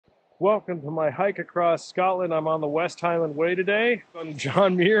Welcome to my hike across Scotland. I'm on the West Highland Way today. I'm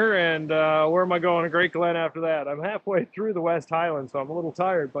John Muir, and where am I going? To Great Glen after that. I'm halfway through the West Highland, so I'm a little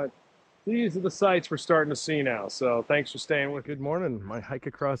tired, but these are the sights we're starting to see now. So thanks for staying with me. Good morning. My hike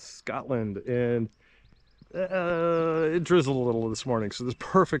across Scotland, and it drizzled a little this morning, so this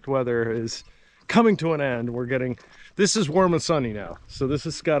perfect weather is coming to an end. This is warm and sunny now. So this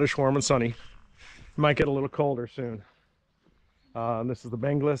is Scottish warm and sunny. It might get a little colder soon. This is the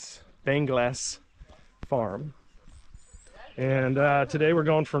Beinglas farm, and today we're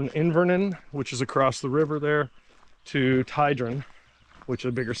going from Inverarnan, which is across the river there, to Tydron, which is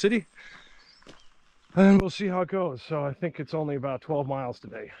a bigger city, and we'll see how it goes. So I think it's only about 12 miles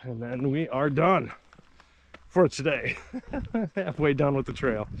today, and then we are done for today. Halfway done with the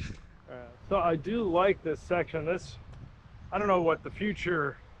trail. So I do like this section. I don't know what the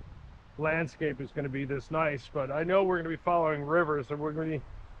future landscape is going to be this nice, but I know we're going to be following rivers, and we're going to be,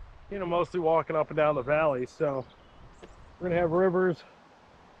 mostly walking up and down the valley. So we're going to have rivers,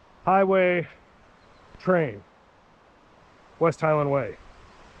 highway, train, West Highland Way,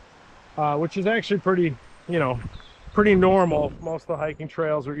 which is actually pretty normal. Most of the hiking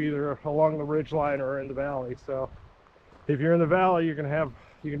trails are either along the ridge line or in the valley. So if you're in the valley, you're going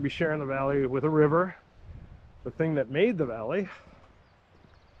to be sharing the valley with a river, the thing that made the valley,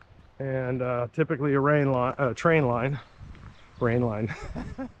 and typically a train line,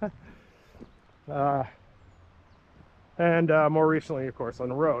 and more recently, of course, on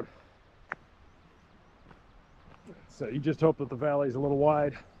the road. So you just hope that the valley is a little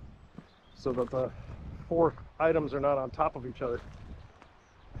wide so that the four items are not on top of each other.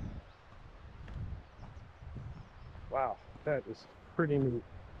 Wow, that is pretty neat.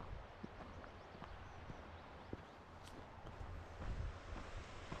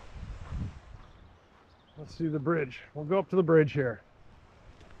 Let's see the bridge. We'll go up to the bridge here.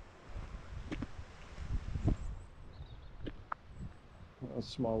 A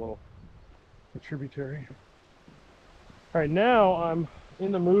small little tributary. All right, now I'm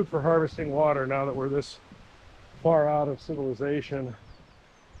in the mood for harvesting water now that we're this far out of civilization.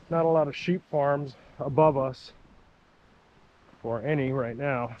 Not a lot of sheep farms above us, or any right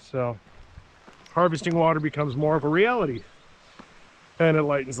now, so harvesting water becomes more of a reality, and it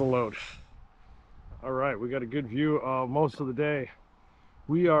lightens the load. All right, we got a good view of most of the day.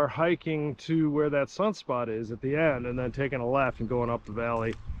 We are hiking to where that sunspot is at the end, and then taking a left and going up the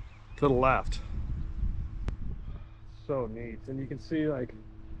valley to the left. So neat. And you can see, like,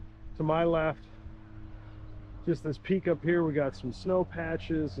 to my left, just this peak up here, we got some snow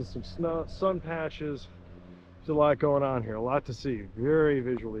patches and some sun patches. There's a lot going on here, a lot to see. Very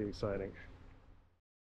visually exciting.